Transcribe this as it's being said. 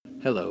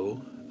Hello,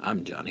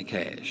 I'm Johnny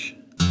Cash.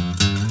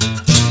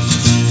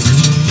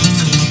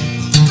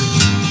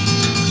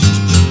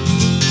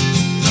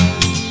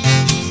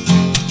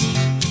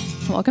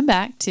 Welcome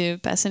back to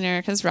Bess and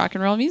Erica's Rock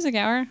and Roll Music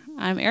Hour.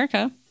 I'm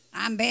Erica.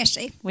 I'm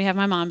Bessie. We have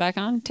my mom back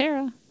on,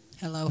 Tara.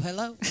 Hello,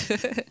 hello.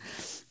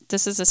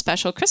 This is a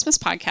special Christmas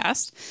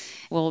podcast.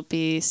 We'll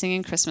be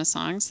singing Christmas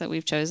songs that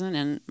we've chosen,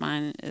 and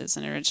mine is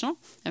an original.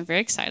 I'm very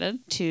excited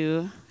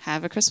to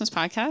have a Christmas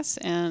podcast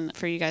and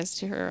for you guys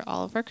to hear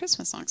all of our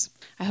Christmas songs.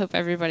 I hope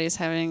everybody's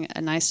having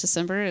a nice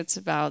December. It's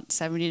about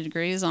 70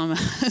 degrees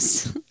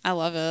almost. I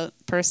love it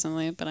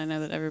personally, but I know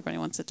that everybody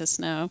wants it to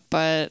snow.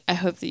 But I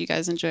hope that you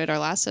guys enjoyed our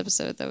last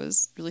episode. That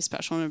was really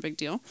special and a big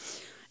deal.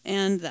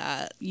 And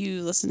that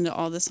you listen to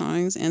all the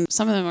songs, and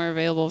some of them are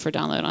available for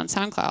download on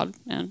SoundCloud,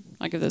 and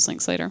I'll give those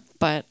links later.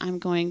 But I'm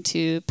going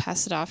to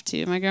pass it off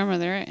to my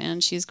grandmother,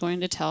 and she's going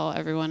to tell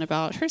everyone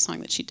about her song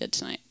that she did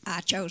tonight.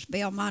 I chose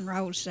Bill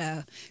Monroe's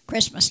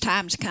Christmas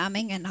Time's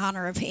Coming in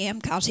honor of him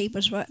because he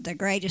was the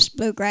greatest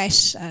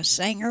bluegrass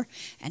singer,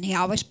 and he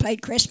always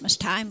played Christmas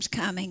Time's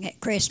Coming at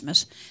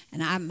Christmas.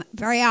 And I'm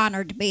very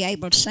honored to be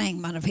able to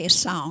sing one of his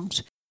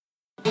songs.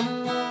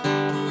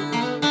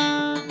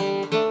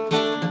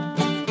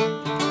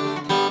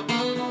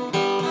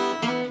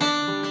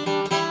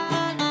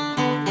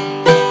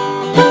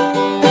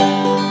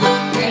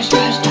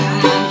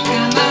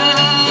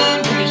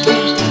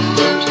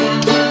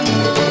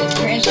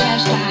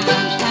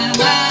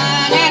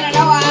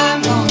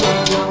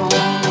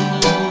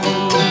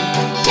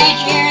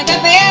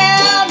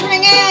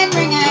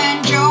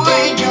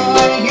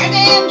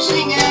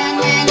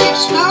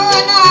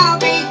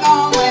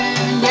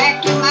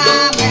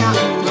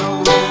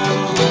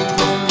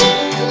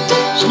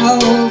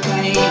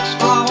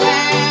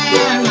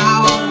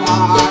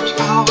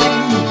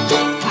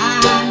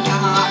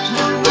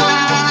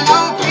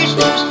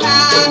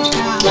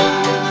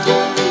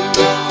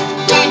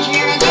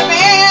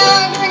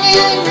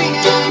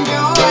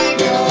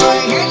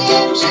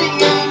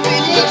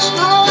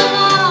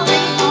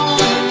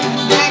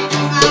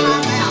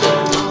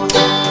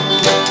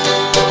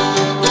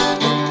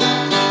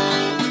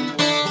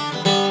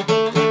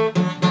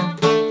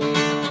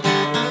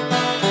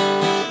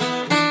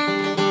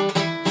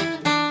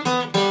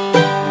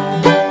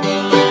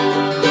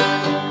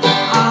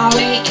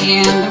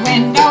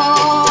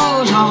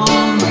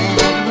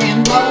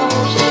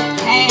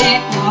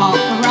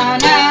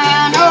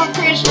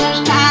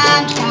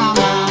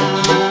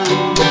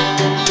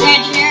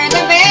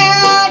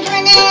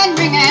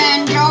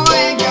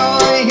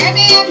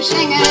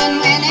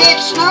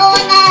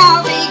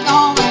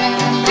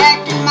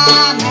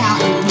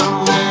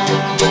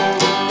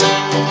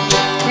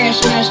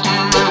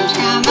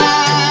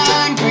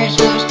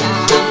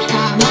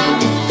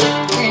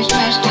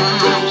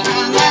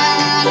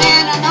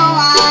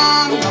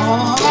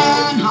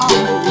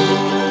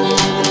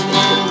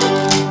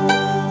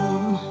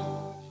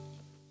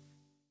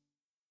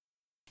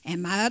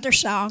 And my other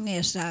song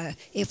is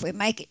If We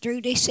Make It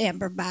Through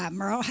December by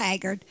Merle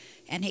Haggard,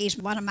 and he's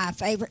one of my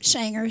favorite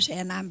singers,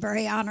 and I'm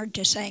very honored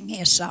to sing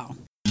his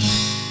song.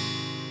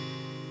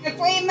 If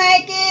we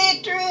make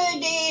it through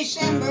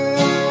December,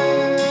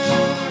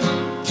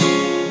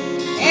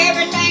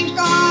 everything's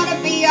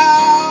gonna be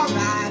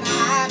alright,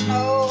 I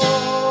know.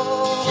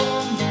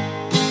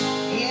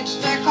 It's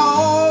the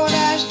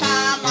coldest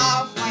time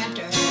of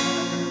winter,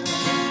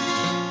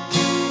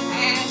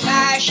 and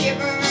I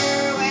shiver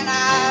when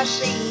I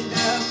see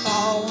the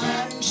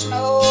falling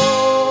snow.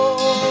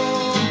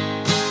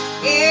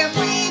 If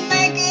we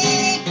make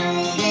it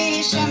through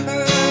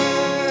December,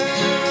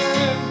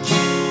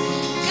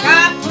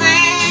 got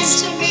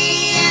plans to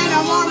be in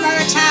a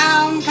warmer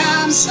town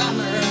come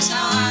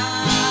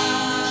summertime.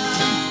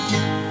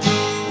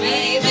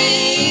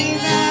 Maybe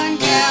even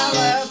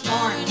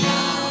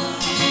California.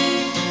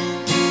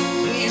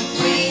 If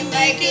we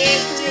make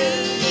it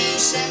through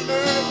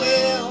December,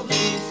 we'll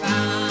be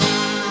fine.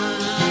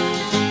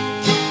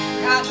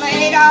 Got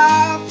laid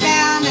off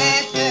down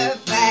at the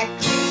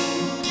factory,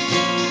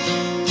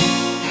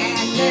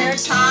 and their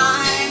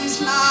time's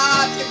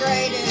not the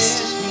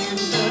greatest in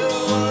the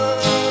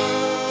world.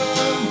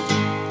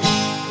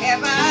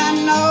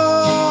 Heaven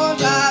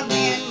knows I've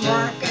been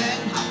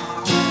working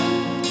hard.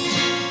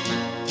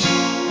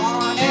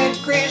 Wanted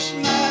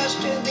Christmas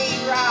to be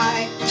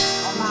right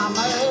for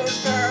Mama's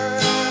girl.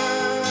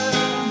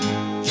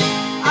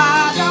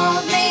 I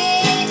don't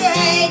mean to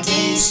hate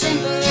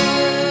December.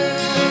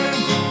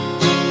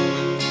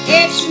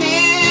 It's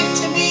meant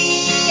to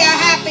be a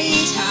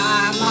happy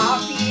time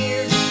of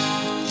year,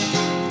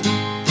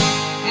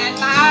 and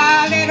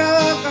my little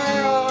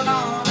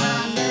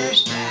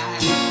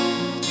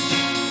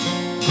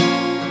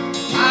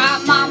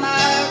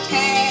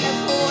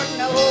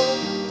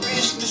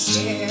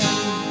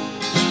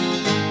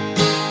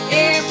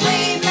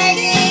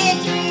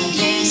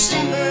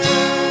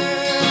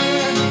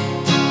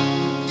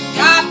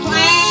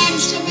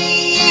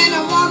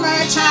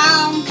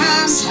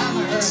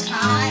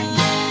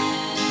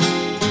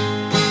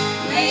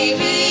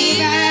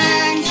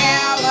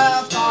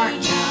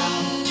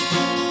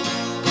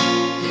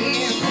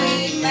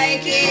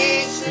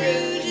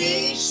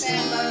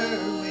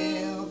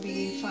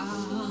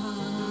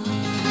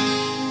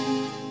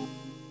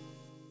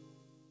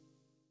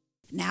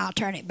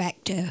I'll turn it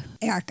back to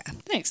Erica.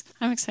 Thanks.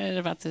 I'm excited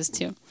about this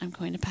too. I'm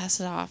going to pass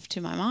it off to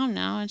my mom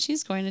now, and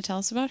she's going to tell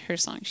us about her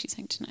song she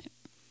sang tonight.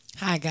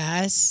 Hi,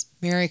 guys.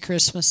 Merry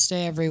Christmas to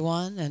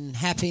everyone and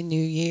Happy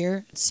New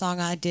Year. The song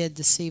I did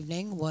this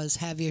evening was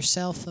Have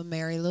Yourself a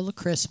Merry Little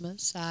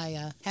Christmas.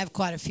 I have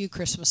quite a few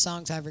Christmas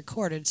songs I've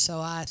recorded,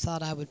 so I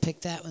thought I would pick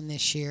that one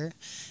this year.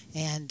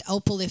 And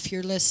Opal, if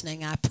you're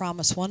listening, I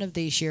promise one of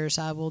these years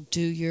I will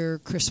do your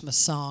Christmas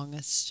song.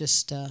 It's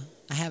just, I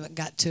haven't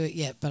got to it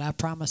yet, but I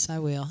promise I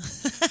will.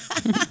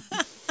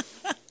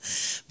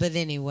 But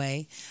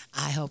anyway,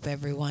 I hope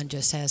everyone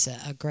just has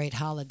a great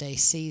holiday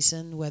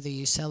season, whether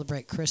you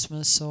celebrate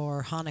Christmas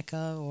or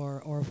Hanukkah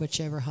or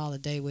whichever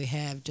holiday we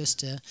have, just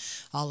to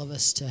all of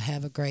us to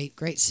have a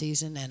great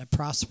season and a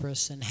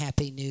prosperous and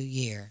happy new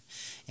year.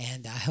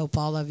 And I hope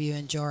all of you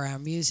enjoy our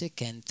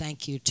music, and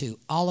thank you to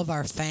all of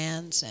our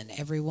fans and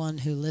everyone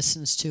who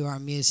listens to our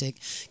music,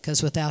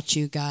 because without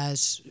you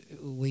guys,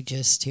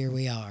 here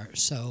we are.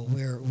 So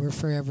we're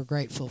forever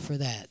grateful for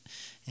that,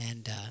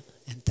 and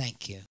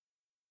thank you.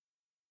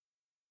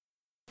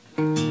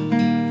 Have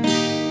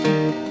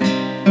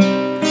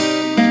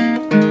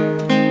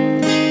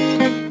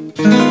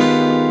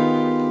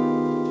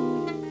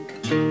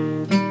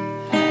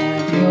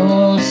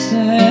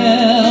yourself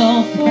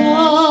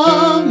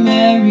a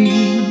merry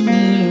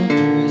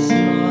little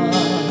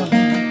Christmas.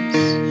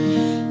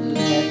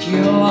 Let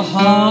your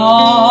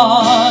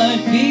heart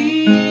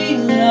be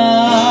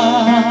light.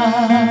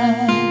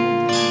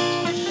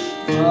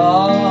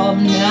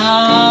 From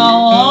now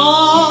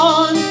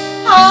on,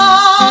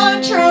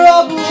 our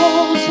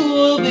troubles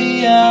will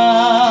be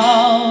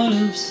out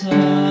of sight.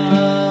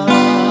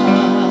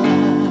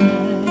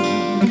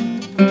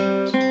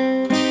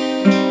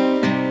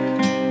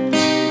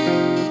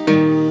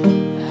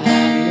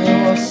 Have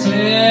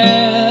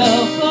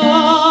yourself a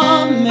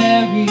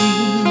merry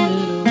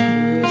little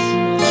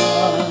Christmas.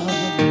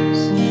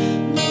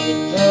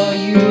 Make the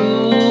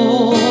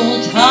Yuletide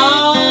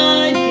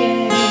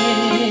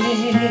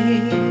gay.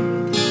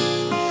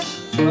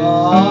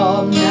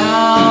 From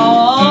now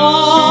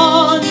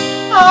on,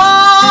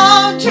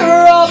 our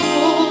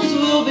troubles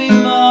will be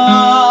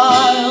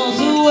miles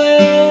away.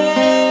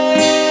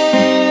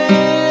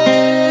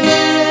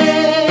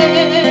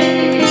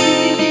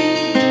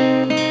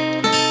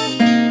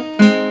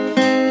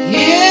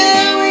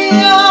 Here we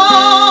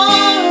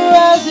are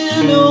as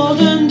in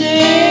olden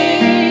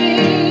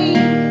days,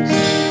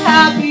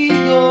 happy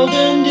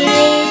golden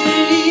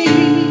days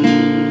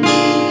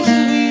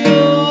of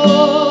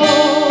yore.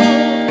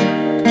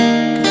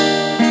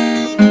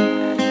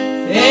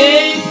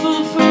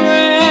 Faithful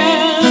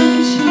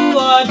friends who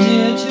are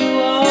dear to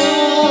us,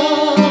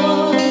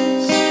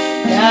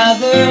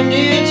 gather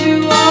near to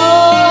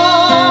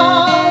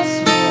us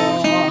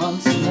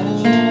once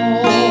more.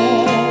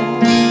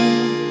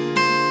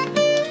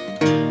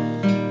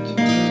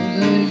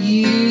 Through the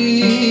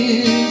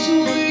years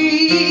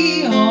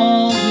we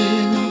all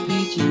will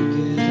be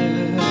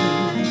together,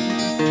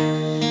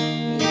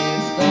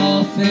 if the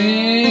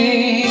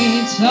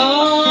fates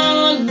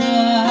allow.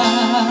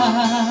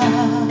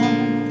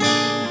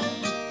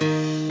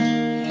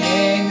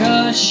 Hang a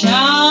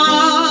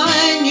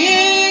shining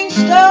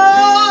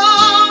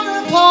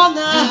star upon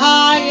the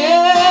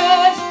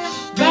highest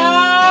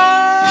bough,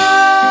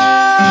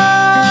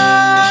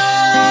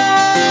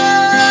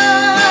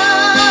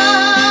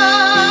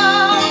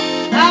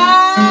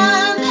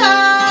 and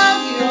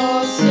have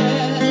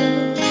yourself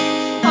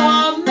a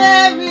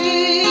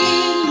merry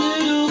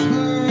little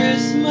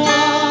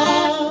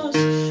Christmas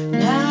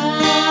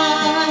now.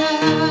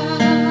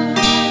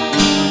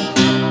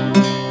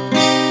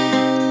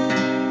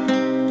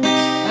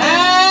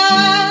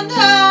 And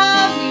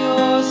have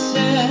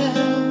yourself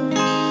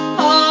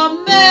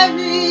a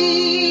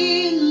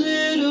merry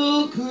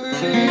little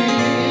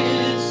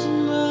Christmas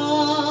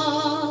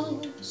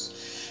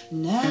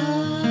now.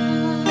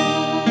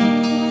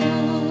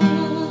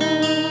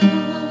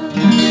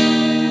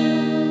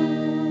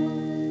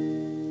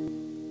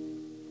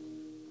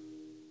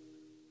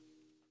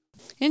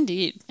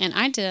 Indeed. And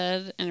I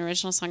did an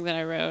original song that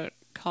I wrote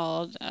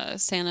called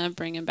Santa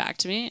Bring Him Back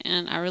to Me,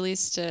 and I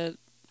released it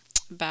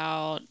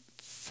about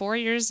 4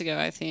 years ago,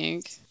 I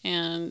think.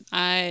 And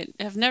I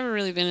have never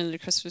really been into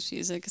Christmas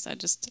music because I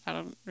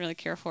don't really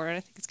care for it.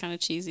 I think it's kind of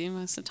cheesy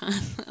most of the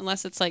time,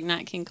 unless it's like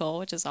Nat King Cole,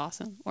 which is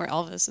awesome, or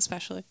Elvis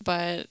especially.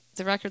 But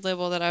the record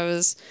label that I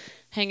was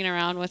hanging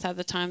around with at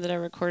the time that I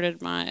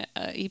recorded my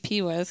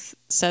EP with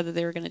said that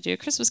they were going to do a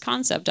Christmas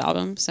concept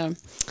album. So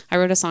I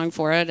wrote a song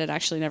for it. It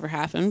actually never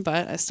happened,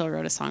 but I still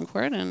wrote a song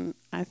for it, and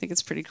I think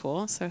it's pretty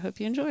cool. So I hope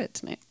you enjoy it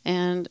tonight.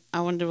 And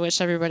I wanted to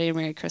wish everybody a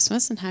Merry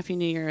Christmas and Happy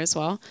New Year as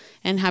well,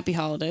 and Happy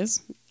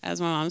Holidays, as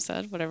my mom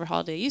said, whatever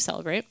holiday you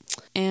celebrate.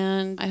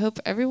 And I hope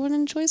everyone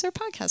enjoys our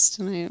podcast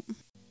tonight.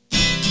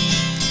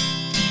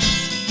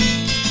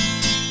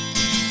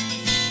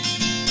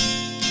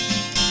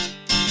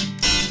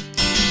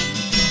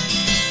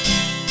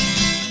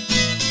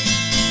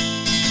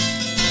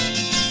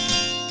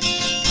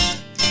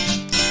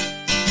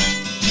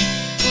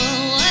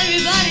 Well,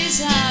 everybody's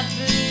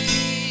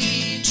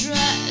happy,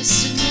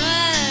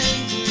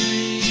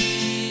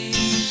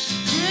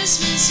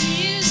 Christmas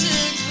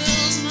music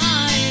fills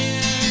my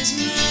ears,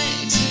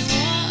 makes me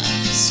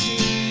wanna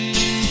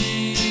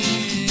scream.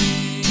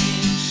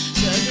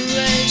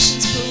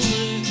 Decorations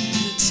pollute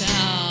the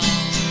town,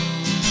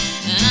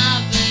 and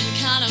I've been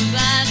kind of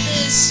bad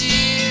this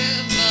year,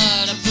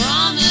 but I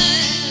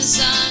promise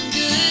I'm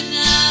good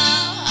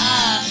now.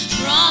 I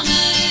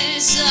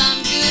promise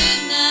I'm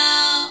good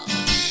now.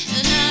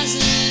 It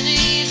hasn't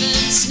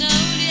even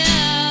snowed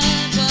yet,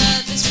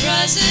 but there's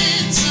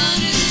presents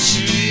under the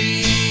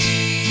tree,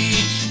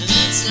 and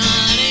it's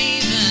not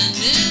even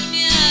noon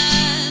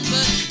yet,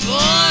 but pour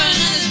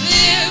another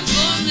beer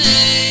for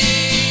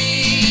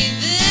me.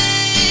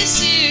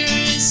 This year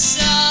has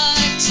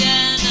sucked,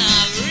 and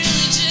I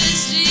really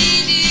just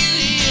need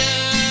you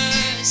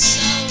here.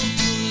 So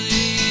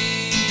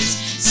please,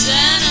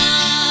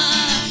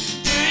 Santa,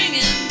 bring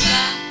him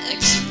back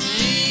to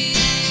me.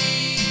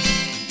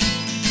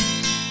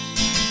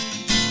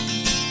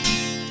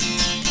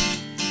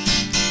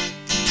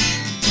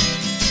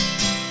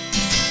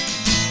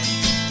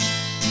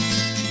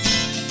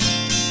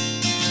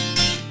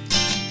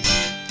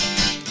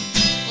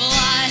 Well,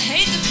 I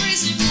hate the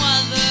freezing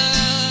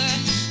weather,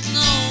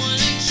 no one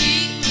to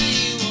keep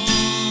me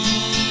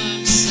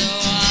warm, so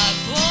I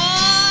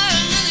pour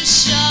another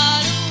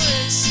shot of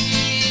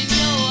whiskey and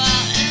go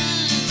out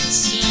in the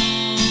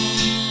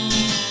storm.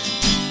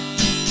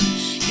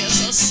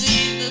 Guess I'll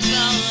see the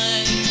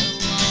ballet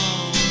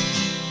alone,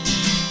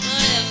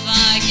 but if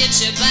I get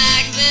you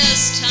back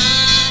this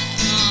time,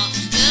 I'll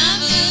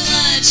never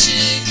let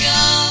you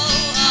go.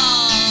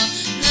 I'll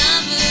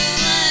never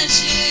let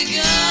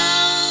you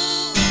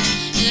go.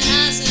 It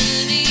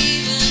hasn't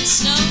even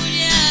snowed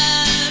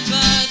yet,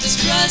 but there's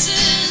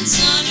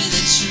presents under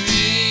the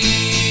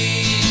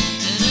tree,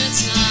 and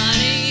it's not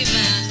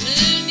even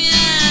noon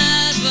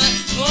yet, but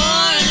pour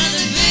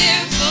another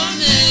beer for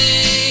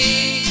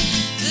me.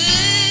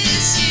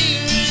 This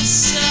year has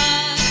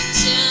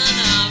sucked, and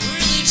I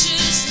really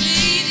just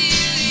need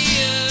you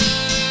here.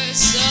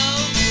 So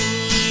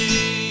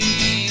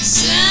please,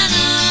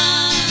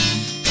 Santa,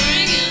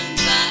 bring him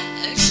back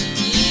to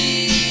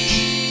me.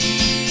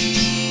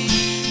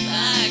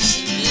 Back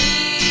to me.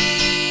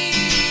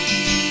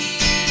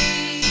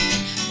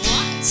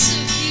 What's a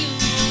few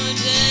more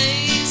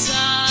days?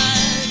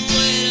 I'd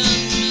wait a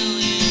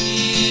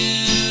million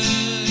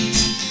years.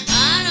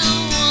 I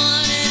don't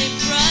want any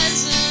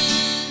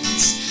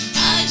presents,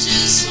 I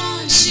just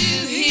want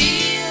you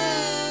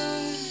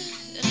here.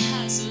 It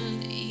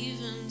hasn't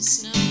even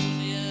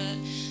snowed yet,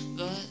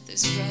 but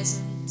there's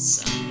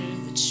presents under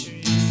the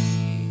tree,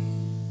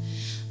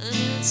 and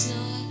it's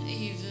not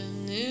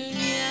even noon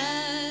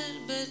yet,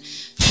 but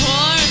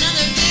pour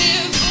another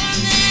beer for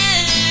me.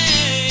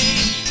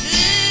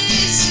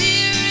 This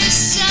year is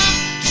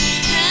sucked,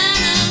 and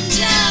I'm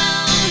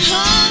down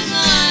on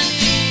my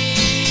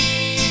knees.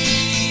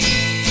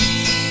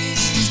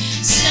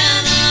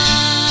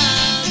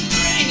 Santa,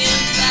 bring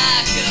him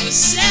back, oh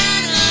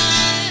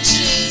Santa,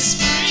 just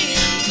bring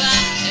him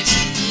back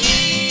to me.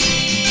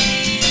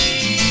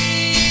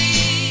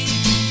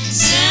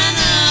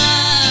 Santa,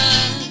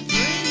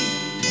 bring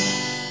him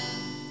back.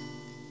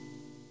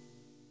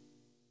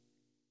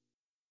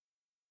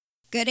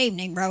 Good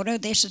evening, Rhoda.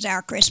 This is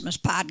our Christmas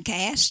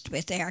podcast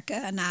with Erica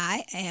and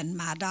I and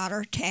my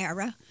daughter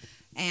Tara.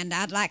 And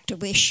I'd like to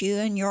wish you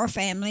and your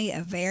family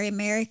a very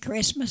Merry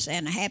Christmas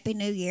and a Happy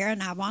New Year.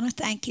 And I want to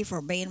thank you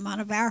for being one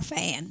of our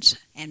fans.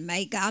 And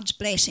may God's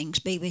blessings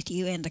be with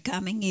you in the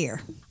coming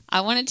year. I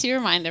wanted to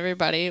remind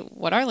everybody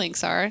what our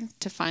links are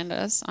to find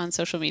us on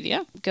social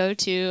media. Go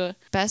to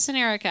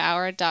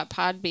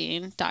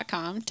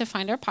bestandericahour.podbean.com to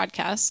find our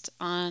podcast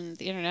on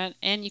the internet,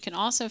 and you can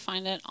also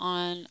find it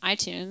on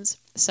iTunes,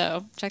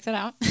 so check that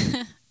out.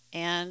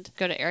 And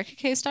go to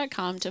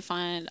ericacase.com to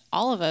find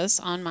all of us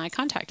on my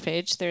contact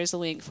page. There's a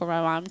link for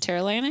my mom,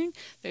 Tara Lanning.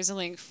 There's a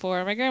link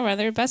for my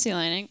grandmother, Bessie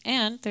Lanning.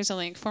 And there's a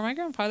link for my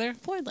grandfather,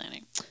 Floyd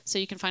Lanning. So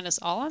you can find us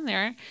all on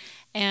there.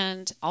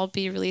 And I'll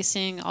be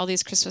releasing all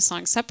these Christmas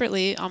songs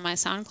separately on my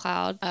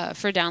SoundCloud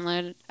for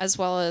download, as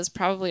well as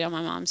probably on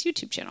my mom's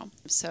YouTube channel.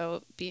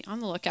 So be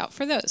on the lookout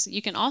for those.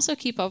 You can also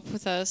keep up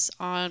with us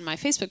on my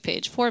Facebook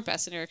page for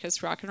Bess and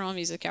Erica's Rock and Roll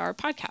Music Hour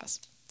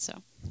podcast.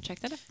 So check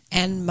that out.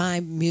 And my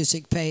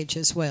music page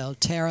as well,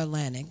 Tara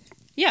Lanning.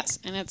 Yes,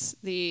 and it's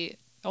the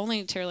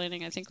only Tara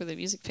Lanning, I think, with a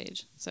music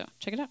page. So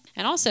check it out.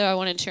 And also, I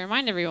wanted to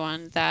remind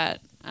everyone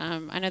that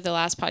I know the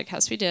last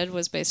podcast we did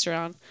was based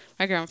around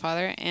my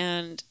grandfather,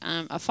 and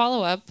a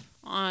follow-up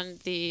on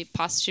the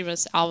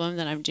posthumous album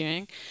that I'm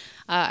doing.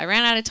 I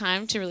ran out of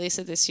time to release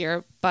it this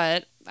year,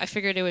 but I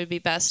figured it would be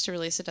best to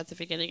release it at the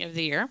beginning of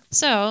the year.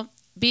 So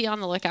be on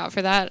the lookout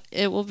for that.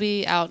 It will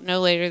be out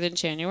no later than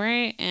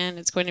January, and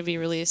it's going to be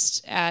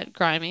released at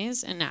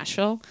Grimey's in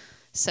Nashville.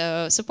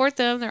 So support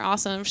them. They're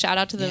awesome. Shout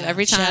out to them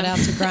every time. Shout out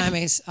to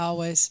Grimey's.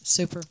 Always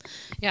super.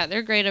 Yeah,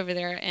 they're great over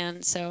there.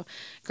 And so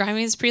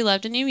Grimey's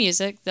pre-loved a new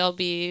music. They'll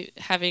be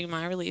having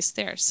my release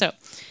there. So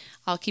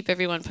I'll keep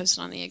everyone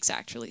posted on the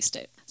exact release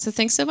date. So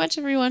thanks so much,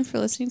 everyone, for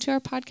listening to our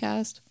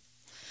podcast.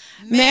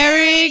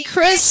 Merry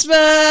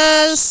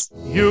Christmas!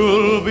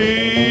 You'll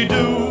be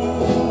doing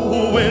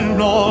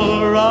been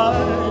all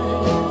right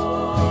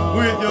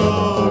with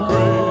your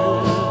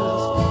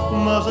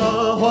Christmas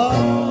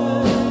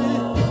white,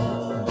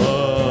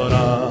 but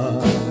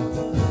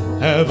I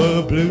have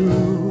a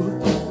blue,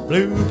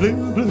 blue,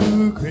 blue,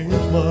 blue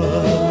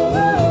Christmas.